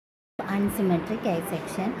unsymmetric I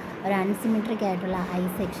section. ഒരു unsymmetric ആയിട്ടുള്ള I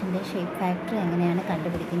സെക്ഷൻ്റെ shape factor എങ്ങനെയാണ്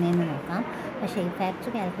കണ്ടുപിടിക്കുന്നതെന്ന് നോക്കാം. അപ്പോൾ ഷേപ്പ് ഫാക്ടർ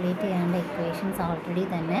കാൽക്കുലേറ്റ് ചെയ്യാനുള്ള ഇക്വേഷൻസ് ഓൾറെഡി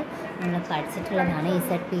തന്നെ നമ്മൾ പഠിച്ചിട്ടുള്ളതാണ്.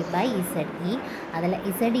 ZP/ZE. അതിൽ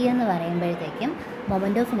ZE എന്ന് പറയുമ്പോഴത്തേക്കും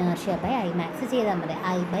moment of inertia by I max ചെയ്താൽ മതി.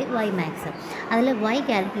 I/Y max. അതിൽ Y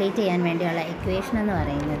കാൽക്കുലേറ്റ് ചെയ്യാൻ വേണ്ടിയുള്ള ഇക്വേഷൻ എന്ന്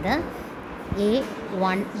പറയുന്നത്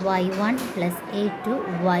A1Y1 plus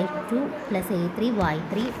A2Y2 plus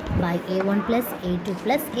A3Y3 by A1 plus A2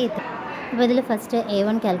 plus A3. അപ്പോൾ ഇതിൽ ഫസ്റ്റ്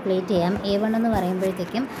A1 കാൽക്കുലേറ്റ് ചെയ്യാം. A1 എന്ന്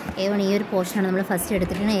പറയുമ്പോഴത്തേക്കും A1 ഈ ഒരു പോർഷനാണ് നമ്മൾ ഫസ്റ്റ്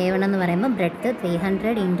എടുത്തിട്ടുണ്ട്. A1 എന്ന് പറയുമ്പോൾ ബ്രെഡ്ത്ത്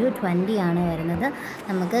 300 × 20 ആണ് വരുന്നത്.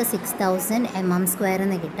 നമുക്ക് 6000 mm²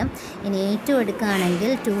 എന്ന് കിട്ടും. ഇനി A2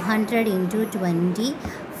 എടുക്കുകയാണെങ്കിൽ 200 × 20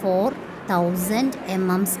 4000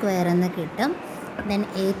 mm² എന്ന് കിട്ടും. ദെൻ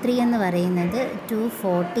A3 എന്ന് പറയുന്നത്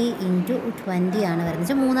 240 × 20 ആണ്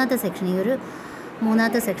വരുന്നത്. മൂന്നാമത്തെ സെക്ഷൻ, ഈ ഒരു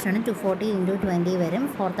മൂന്നാമത്തെ സെക്ഷനാണ്. 240 × 20 വരും.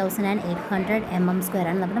 4800 mm²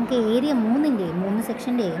 ആണ്. അപ്പോൾ നമുക്ക് ഏരിയ മൂന്ന്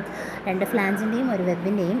സെക്ഷൻ്റെയും 2 ഫ്ലാൻസിൻ്റെയും ഒരു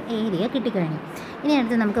വെബിൻ്റെയും ഏരിയ കിട്ടിക്കഴിഞ്ഞു. ഇനി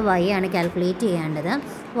അടുത്ത് നമുക്ക് Y ആണ് കാൽക്കുലേറ്റ് ചെയ്യേണ്ടത്.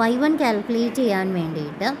 Y1 കാൽക്കുലേറ്റ് ചെയ്യാൻ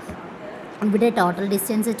വേണ്ടിയിട്ട് ഇവിടെ ടോട്ടൽ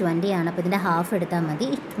ഡിസ്റ്റൻസ് 20 ആണ്. അപ്പോൾ ഇതിൻ്റെ ഹാഫ് എടുത്താൽ മതി.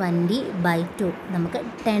 20/2 നമുക്ക്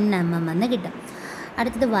 10 mm എന്ന് കിട്ടും.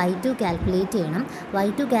 അടുത്തത് Y2 കാൽക്കുലേറ്റ് ചെയ്യണം.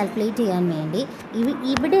 Y2 കാൽക്കുലേറ്റ് ചെയ്യാൻ വേണ്ടി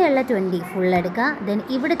ഇവിടെയുള്ള 20 ഫുൾ എടുക്കുക. ദെൻ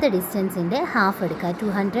ഇവിടുത്തെ ഡിസ്റ്റൻസിൻ്റെ ഹാഫ് എടുക്കുക,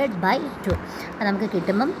 200/2. അപ്പോൾ നമുക്ക്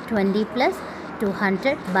കിട്ടുമ്പം 20 +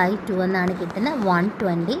 200/2 എന്നാണ് കിട്ടുന്നത്,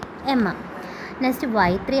 120 mm. നെക്സ്റ്റ്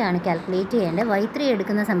Y3 ആണ് കാൽക്കുലേറ്റ് ചെയ്യേണ്ടത്. Y3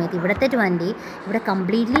 എടുക്കുന്ന സമയത്ത് ഇവിടുത്തെ 20 ഇവിടെ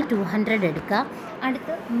കംപ്ലീറ്റ്ലി 200 എടുക്കുക.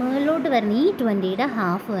 അടുത്ത് മേലോട്ട് വരുന്ന ഈ 20യുടെ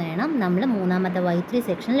ഹാഫ് വേണം നമ്മൾ മൂന്നാമത്തെ Y3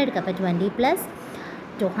 സെക്ഷനിൽ എടുക്കുക. അപ്പോൾ 20 +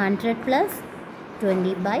 200 +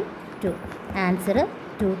 20/2. ആൻസർ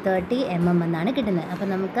 230 mm എന്നാണ് കിട്ടുന്നത്. അപ്പോൾ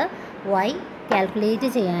നമുക്ക് Y കാൽക്കുലേറ്റ്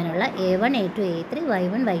ചെയ്യാനുള്ള A1, A2, A3,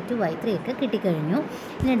 Y1, Y2, Y3 ഒക്കെ കിട്ടിക്കഴിഞ്ഞു.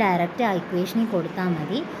 ഇനി ഡയറക്റ്റ് ആ ഇക്വേഷനിൽ കൊടുത്താൽ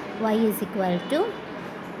മതി. Y =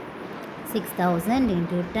 6000 ×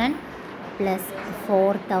 10 +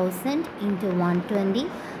 4000 × 120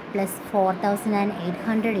 +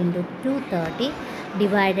 4800 × 230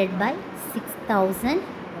 divided by 6000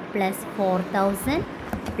 + 4000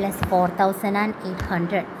 +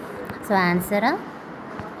 4800. So answer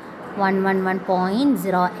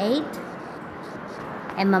 111.08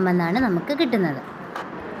 mm എന്നാണ് നമുക്ക് കിട്ടുന്നത്.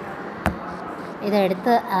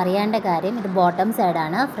 ഇതെടുത്ത് അറിയേണ്ട കാര്യം, ഇത് ബോട്ടം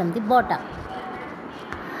സൈഡാണ്, ഫ്രം ദി ബോട്ടം.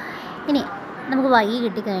 ഇനി നമുക്ക് Y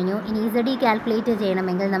കിട്ടിക്കഴിഞ്ഞു. ഇനി ZE കാൽക്കുലേറ്റ്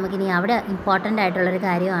ചെയ്യണമെങ്കിൽ നമുക്കിനി അവിടെ ഇമ്പോർട്ടൻ്റ് ആയിട്ടുള്ളൊരു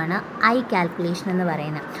കാര്യമാണ് I കാൽക്കുലേഷൻ എന്ന്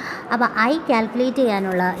പറയുന്നത്. അപ്പോൾ I കാൽക്കുലേറ്റ്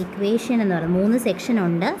ചെയ്യാനുള്ള ഇക്വേഷൻ എന്ന് പറയുന്നത് 3 സെക്ഷൻ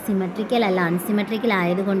ഉണ്ട്. സിമെട്രിക്കൽ അല്ല, അൺസിമെട്രിക്കൽ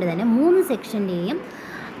ആയതുകൊണ്ട് തന്നെ 3 സെക്ഷൻ്റെയും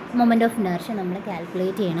മൊമെൻ്റ് ഓഫ് ഇനേർഷ്യ നമ്മൾ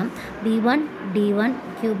കാൽക്കുലേറ്റ് ചെയ്യണം.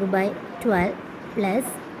 B1D1³ plus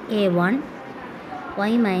A1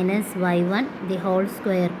 Y minus Y1 the whole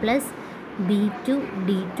square plus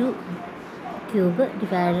B2D2³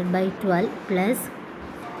 divided by 12 plus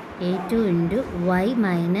A2 into Y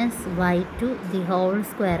minus Y2 the whole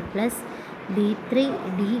square plus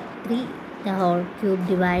B3D3 the whole cube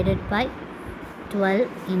divided by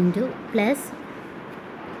 12 into plus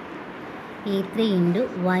A3 into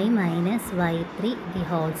Y minus Y3 the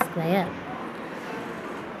whole square.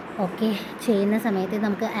 Okay, ചെയ്യുന്ന സമയത്ത്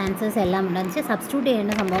നമുക്ക് answers എല്ലാം ഉണ്ട്. എന്ന് വെച്ചാൽ substitute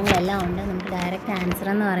ചെയ്യേണ്ട സംഭവങ്ങളെല്ലാം ഉണ്ട്. നമുക്ക് ഡയറക്റ്റ് ആൻസർ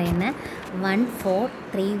എന്ന് പറയുന്നത്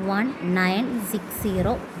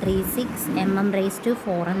 143196036 mm⁴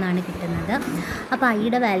 എന്നാണ് കിട്ടുന്നത്. അപ്പോൾ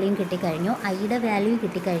ഐയുടെ വാല്യൂ കിട്ടിക്കഴിഞ്ഞു. ഐയുടെ വാല്യൂ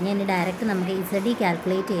കിട്ടിക്കഴിഞ്ഞാൽ ഇനി ഡയറക്റ്റ് നമുക്ക് ZE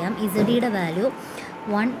കാൽക്കുലേറ്റ് ചെയ്യാം. ZEയുടെ വാല്യൂ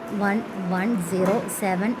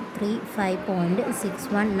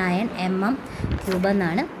 111,735.619 mm³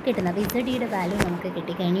 എന്നാണ് കിട്ടുന്നത്. അപ്പോൾ ZEയുടെ വാല്യൂ നമുക്ക്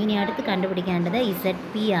കിട്ടിക്കഴിഞ്ഞു. ഇനി അടുത്ത് കണ്ടുപിടിക്കേണ്ടത്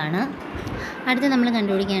ZP ആണ്. അടുത്ത് നമ്മൾ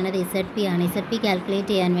കണ്ടുപിടിക്കേണ്ടത് ZP ആണ്. ZP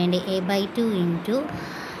കാൽക്കുലേറ്റ് ചെയ്യാൻ വേണ്ടി A/2 ×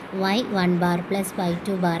 Y1 bar plus Y2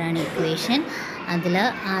 bar ആണ് ഇക്വേഷൻ. അതിൽ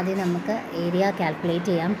ആദ്യം നമുക്ക് ഏരിയ കാൽക്കുലേറ്റ്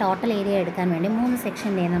ചെയ്യാം. ടോട്ടൽ ഏരിയ എടുക്കാൻ വേണ്ടി 3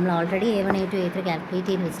 സെക്ഷൻ്റെ നമ്മൾ already A1, A2, A3 calculate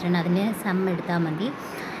ചെയ്ത് വെച്ചിട്ടുണ്ട്. അതിൻ്റെ സം എടുത്താൽ മതി.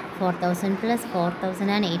 4000 +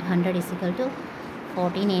 4800 =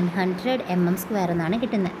 14800 mm² എന്നാണ്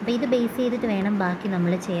കിട്ടുന്നത്. അപ്പോൾ ഇത് ബേസ് ചെയ്തിട്ട് വേണം ബാക്കി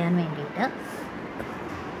നമ്മൾ ചെയ്യാൻ വേണ്ടിയിട്ട്.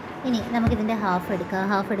 ഇനി നമുക്കിതിൻ്റെ ഹാഫ് എടുക്കുക.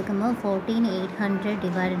 ഹാഫ് എടുക്കുമ്പോൾ 14800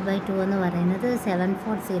 divided by 2 എന്ന് പറയുന്നത്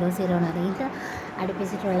 7400 ആണ്. ഇത്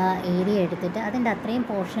അടുപ്പിച്ചിട്ടുള്ള ഏരിയ എടുത്തിട്ട് അതിൻ്റെ അത്രയും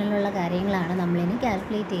പോർഷനിലുള്ള കാര്യങ്ങളാണ് നമ്മളിനി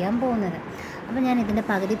കാൽക്കുലേറ്റ് ചെയ്യാൻ പോകുന്നത്. അപ്പോൾ ഞാൻ ഇതിൻ്റെ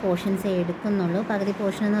പകുതി പോർഷൻസേ എടുക്കുന്നുള്ളൂ. പകുതി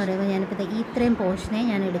പോർഷൻ എന്ന് പറയുമ്പോൾ ഞാനിപ്പോൾ ഇത്രയും പോർഷനെ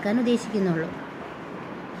ഞാൻ എടുക്കാൻ ഉദ്ദേശിക്കുന്നുള്ളൂ.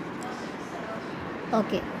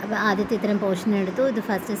 ഓക്കെ, അപ്പോൾ ആദ്യത്തെ ഇത്രയും പോർഷൻ എടുത്തു. ഇത്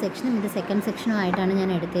ഫസ്റ്റ് സെക്ഷനും ഇത് സെക്കൻഡ് സെക്ഷനും ആയിട്ടാണ് ഞാൻ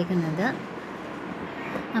എടുത്തേക്കുന്നത്.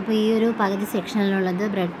 അപ്പോൾ ഈ ഒരു പകുതി സെക്ഷനിലുള്ളത്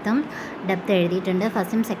ബ്രെഡ്ത്തും ഡെപ്ത്ത് എഴുതിയിട്ടുണ്ട്.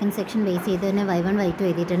 ഫസ്റ്റും സെക്കൻഡ് സെക്ഷൻ ബേസ് ചെയ്ത് തന്നെ Y1 Y2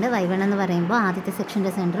 എഴുതിയിട്ടുണ്ട്. Y1 എന്ന് പറയുമ്പോൾ ആദ്യത്തെ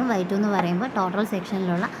സെക്ഷൻ്റെ സെൻറ്ററും Y2 എന്ന് പറയുമ്പോൾ ടോട്ടൽ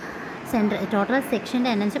സെക്ഷനിലുള്ള സെൻറ്റർ ടോട്ടൽ സെക്ഷൻ്റെ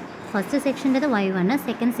എന്ന് വെച്ചാൽ first സെക്ഷൻ്റെത് y1,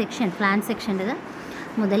 second section flange സെക്ഷൻ്റെത്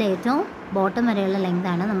മുതൽ ഏറ്റവും ബോട്ടം വരെയുള്ള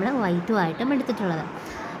ലെങ്താണ് നമ്മൾ y2 ആയിട്ടും എടുത്തിട്ടുള്ളത്.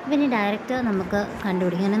 പിന്നെ ഡയറക്റ്റ് നമുക്ക്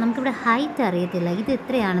കണ്ടുപിടിക്കാം. കാരണം നമുക്കിവിടെ ഹൈറ്റ് അറിയത്തില്ല, ഇത്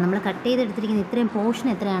എത്രയാണ് നമ്മൾ കട്ട് ചെയ്തെടുത്തിരിക്കുന്ന ഇത്രയും പോർഷൻ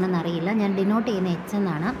എത്രയാണെന്ന് അറിയില്ല. ഞാൻ ഡിനോട്ട് ചെയ്യുന്ന h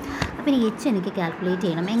എന്നാണ്. അപ്പോൾ ഇനി h എനിക്ക് കാൽക്കുലേറ്റ്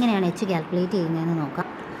ചെയ്യണം. എങ്ങനെയാണ് h കാൽക്കുലേറ്റ് ചെയ്യുന്നതെന്ന് നോക്കാം.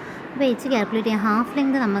 അപ്പോൾ h കാൽക്കുലേറ്റ് ചെയ്യാൻ ഹാഫ്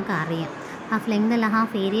ലെങ്ത് നമുക്ക് അറിയാം. ഹാഫ് ലെങ്ത് അല്ല,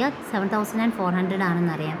 ഹാഫ് ഏരിയ 7400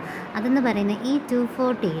 ആണെന്നറിയാം. അതെന്ന് പറയുന്നത് ഈ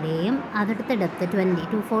 240യുടെയും അടുത്ത ഡെപ്ത് 20,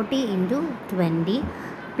 240 × 20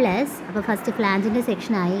 പ്ലസ്, അപ്പോൾ ഫസ്റ്റ് ഫ്ലാഞ്ചിൻ്റെ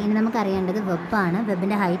സെക്ഷനായി. ഇനി നമുക്ക് അറിയേണ്ടത് വെബാണ്.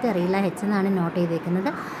 വെബിൻ്റെ ഹൈറ്റ് അറിയില്ല, h എന്നാണ് നോട്ട് ചെയ്തേക്കുന്നത്,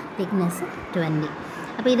 തിക്നെസ് 20.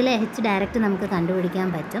 അപ്പോൾ ഇതിൽ h ഡയറക്റ്റ് നമുക്ക് കണ്ടുപിടിക്കാൻ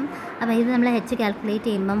പറ്റും. അപ്പോൾ ഇത് നമ്മൾ h കാൽക്കുലേറ്റ്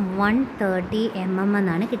ചെയ്യുമ്പം 130 mm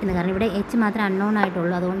എന്നാണ് കിട്ടുന്നത്. കാരണം ഇവിടെ h മാത്രമേ അൺനോൺ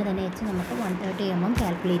ആയിട്ടുള്ളൂ, അതുകൊണ്ട് തന്നെ h നമുക്ക് 130 mm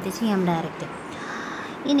കാൽക്കുലേറ്റ് ചെയ്യാം ഡയറക്റ്റ്.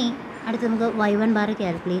 ഇനി അടുത്ത് നമുക്ക് y1 ബാർ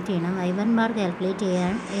കാൽക്കുലേറ്റ് ചെയ്യണം. y1 ബാർ കാൽക്കുലേറ്റ്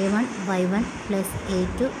ചെയ്യാൻ a1 y1 plus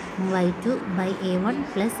a2 y2 by a1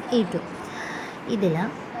 plus a2. ഇതിൽ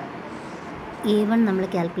a1 നമ്മൾ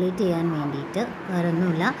കാൽക്കുലേറ്റ് ചെയ്യാൻ വേണ്ടിയിട്ട്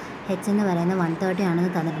വേറൊന്നുമില്ല, h എന്ന് പറയുന്നത് 130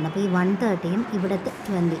 ആണെന്ന് തന്നിട്ടുണ്ട്. അപ്പോൾ ഈ 130യും ഇവിടുത്തെ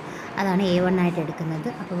 20 അതാണ് a1 ആയിട്ട് എടുക്കുന്നത്.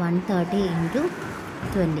 അപ്പോൾ 130 ×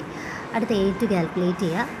 20. അടുത്ത a2 കാൽക്കുലേറ്റ്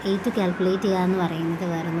ചെയ്യുക. a2 കാൽക്കുലേറ്റ് ചെയ്യുക എന്ന് പറയുന്നത്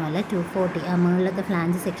വേറൊന്നുമല്ല, 240, ആ മുകളിലത്തെ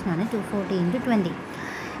ഫ്ലാഞ്ച് സെക്ഷനാണ് 240 × 20.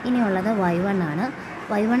 ഇനിയുള്ളത് y1 ആണ്.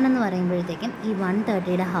 y1 എന്ന് പറയുമ്പോഴത്തേക്കും ഈ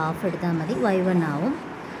 130യുടെ ഹാഫ് എടുത്താൽ മതി, y1 ആവും.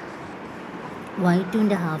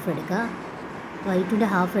 y2ൻ്റെ ഹാഫ് എടുക്കുക. y2ൻ്റെ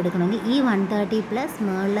ഹാഫ് എടുക്കണമെങ്കിൽ ഈ 130 പ്ലസ്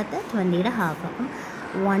മുകളിലത്തെ 20യുടെ ഹാഫ്. അപ്പം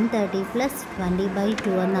 130 പ്ലസ്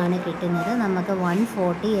 20/2 എന്നാണ് കിട്ടുന്നത്. നമുക്ക്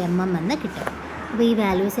 140 mm എന്ന് കിട്ടും. അപ്പോൾ ഈ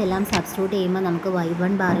വാല്യൂസ് എല്ലാം സബ്സ്റ്റിറ്റ്യൂട്ട് ചെയ്യുമ്പോൾ നമുക്ക്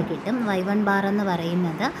y1 ബാർ കിട്ടും. y1 ബാർ എന്ന്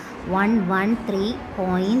പറയുന്നത്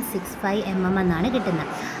 113.65 mm എന്നാണ്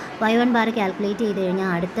കിട്ടുന്നത്. y1 ബാർ കാൽക്കുലേറ്റ് ചെയ്ത് കഴിഞ്ഞാൽ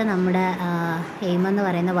അടുത്ത നമ്മുടെ എയിം എന്ന്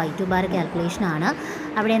പറയുന്ന y2 ബാർ കാൽക്കുലേഷനാണ്.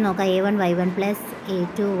 അവിടെ നോക്കാം, a1 y1 plus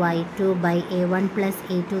a2 y2 by a1 plus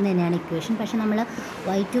a2 എന്ന് തന്നെയാണ് ഇക്വേഷൻ. പക്ഷേ നമ്മൾ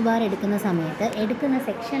y2 ബാർ എടുക്കുന്ന സമയത്ത് എടുക്കുന്ന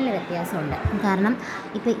സെക്ഷനിൽ വ്യത്യാസമുണ്ട്. കാരണം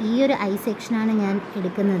ഇപ്പോൾ ഈ ഒരു ഐ സെക്ഷനാണ് ഞാൻ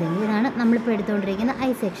എടുക്കുന്നതെങ്കിൽ, ഇതാണ് നമ്മളിപ്പോൾ എടുത്തുകൊണ്ടിരിക്കുന്ന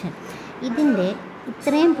ഐ സെക്ഷൻ. ഇതിൻ്റെ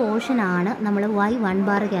ഇത്രയും പോർഷനാണ് നമ്മൾ y1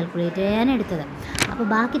 ബാർ കാൽക്കുലേറ്റ് ചെയ്യാൻ എടുത്തത്. അപ്പോൾ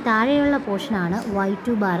ബാക്കി താഴെയുള്ള പോർഷനാണ് y2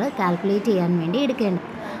 ബാർ കാൽക്കുലേറ്റ് ചെയ്യാൻ വേണ്ടി എടുക്കേണ്ടത്.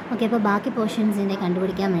 ഓക്കെ, അപ്പോൾ ബാക്കി പോർഷൻസിൻ്റെ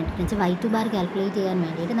കണ്ടുപിടിക്കാൻ വേണ്ടിയിട്ട് y2 ബാർ കാൽക്കുലേറ്റ് ചെയ്യാൻ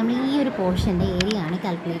വേണ്ടിയിട്ട് നമ്മൾ ഈ ഒരു പോർഷൻ്റെ ഏരിയ ആണ്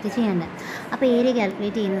കാൽക്കുലേറ്റ് ചെയ്യേണ്ടത്. അപ്പോൾ ഏരിയ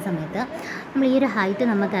കാൽക്കുലേറ്റ് ചെയ്യുന്ന സമയത്ത് നമ്മൾ ഈ ഒരു ഹൈറ്റ്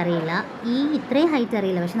നമുക്കറിയില്ല, ഈ ഇത്രയും ഹൈറ്റ്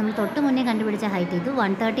അറിയില്ല. പക്ഷേ നമ്മൾ തൊട്ട് മുന്നേ കണ്ടുപിടിച്ച ഹൈറ്റ് ഇത്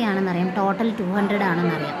 130 ആണെന്നറിയാം, ടോട്ടൽ 200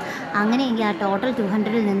 ആണെന്നറിയാം. അങ്ങനെയെങ്കിൽ ആ ടോട്ടൽ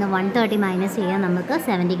 200ൽ നിന്ന് 130 മൈനസ് ചെയ്യാൻ നമുക്ക്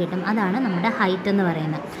 70 കിട്ടും. അതാണ് നമ്മുടെ ഹൈറ്റ് എന്ന്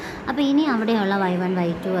പറയുന്നത്. അപ്പോൾ ഇനി അവിടെയുള്ള y1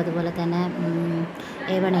 y2 അതുപോലെ തന്നെ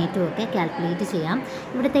a1 a2 ഒക്കെ കാൽക്കുലേറ്റ് ചെയ്യാം.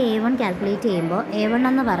 ഇവിടുത്തെ a1 കാൽക്കുലേറ്റ് ചെയ്യുമ്പോൾ a1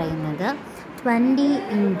 എന്ന് പറയുന്നത് 20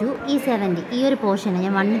 × ഈ 70, ഈ ഒരു പോർഷനാണ്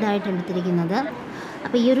ഞാൻ 1 ഇതായിട്ട് എടുത്തിരിക്കുന്നത്.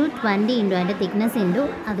 അപ്പോൾ ഈ ഒരു 20 × അതിൻ്റെ തിക്നെസ് ×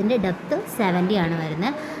 അതിൻ്റെ ഡെപ്ത്ത് 70 ആണ്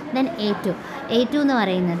വരുന്നത്. ദെൻ a2 എന്ന്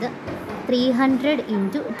പറയുന്നത് 300 ×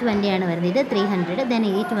 20 ആണ് വരുന്നത്. ഇത് 300, ദെൻ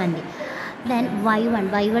a20. ദെൻ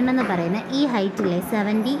y1 എന്ന് പറയുന്ന ഈ ഹൈറ്റിലെ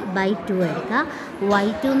 70/2 എടുക്കുക.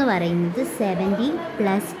 y2 എന്ന് പറയുന്നത് 70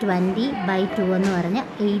 പ്ലസ് 20/2 എന്ന് പറഞ്ഞാൽ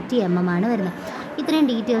 80 mm ആണ് വരുന്നത്. ഇത്രയും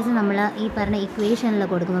ഡീറ്റെയിൽസ് നമ്മൾ ഈ പറഞ്ഞ ഇക്വേഷനിൽ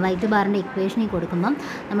കൊടുക്കുമ്പോൾ y2 ബാറിൻ്റെ ഇക്വേഷനിൽ കൊടുക്കുമ്പം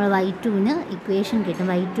നമ്മൾ y2ന് ഇക്വേഷൻ കിട്ടും.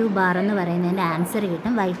 y2 ബാർ എന്ന് പറയുന്നതിൻ്റെ ആൻസർ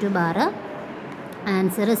കിട്ടും. y2 ബാർ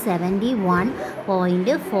ആൻസർ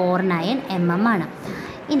 71.49 mm ആണ്.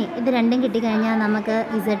 ഇനി ഇത് രണ്ടും കിട്ടിക്കഴിഞ്ഞാൽ നമുക്ക്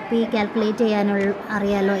ZP കാൽക്കുലേറ്റ് ചെയ്യാനുള്ള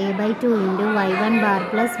അറിയാമല്ലോ, a/2 × y1 bar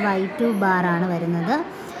plus y2 bar ആണ് വരുന്നത്.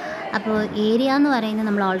 അപ്പോൾ ഏരിയ എന്ന് പറയുന്നത്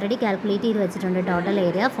നമ്മൾ ഓൾറെഡി കാൽക്കുലേറ്റ് ചെയ്ത് വെച്ചിട്ടുണ്ട്. Total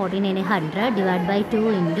area 14900 divide by 2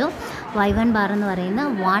 × y1 bar എന്ന് പറയുന്ന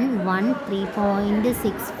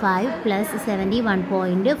 113.65 പ്ലസ്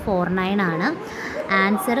 71.49 ആണ്.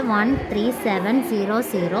 Answer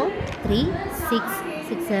 1370036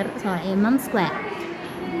 mm square.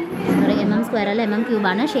 mm square അല്ല, mm³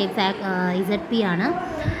 ആണ്. ഷേപ്പ് ZP ആണ്.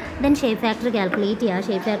 ദെൻ ഷേപ്പ് ഫാക്ടർ കാൽക്കുലേറ്റ് ചെയ്യുക.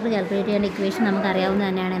 ഷേപ്പ് ഫാക്ടർ കാൽക്കുലേറ്റ് ചെയ്യേണ്ട ഇക്വേഷൻ നമുക്കറിയാവുന്നത്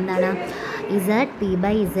തന്നെയാണ്. എന്താണ്?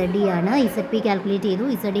 ZP/ZD ആണ്. ZP കാൽക്കുലേറ്റ് ചെയ്തു,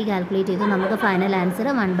 ZD കാൽക്കുലേറ്റ് ചെയ്തു. നമുക്ക് ഫൈനൽ ആൻസർ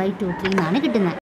 1/23 എന്നാണ് കിട്ടുന്നത്.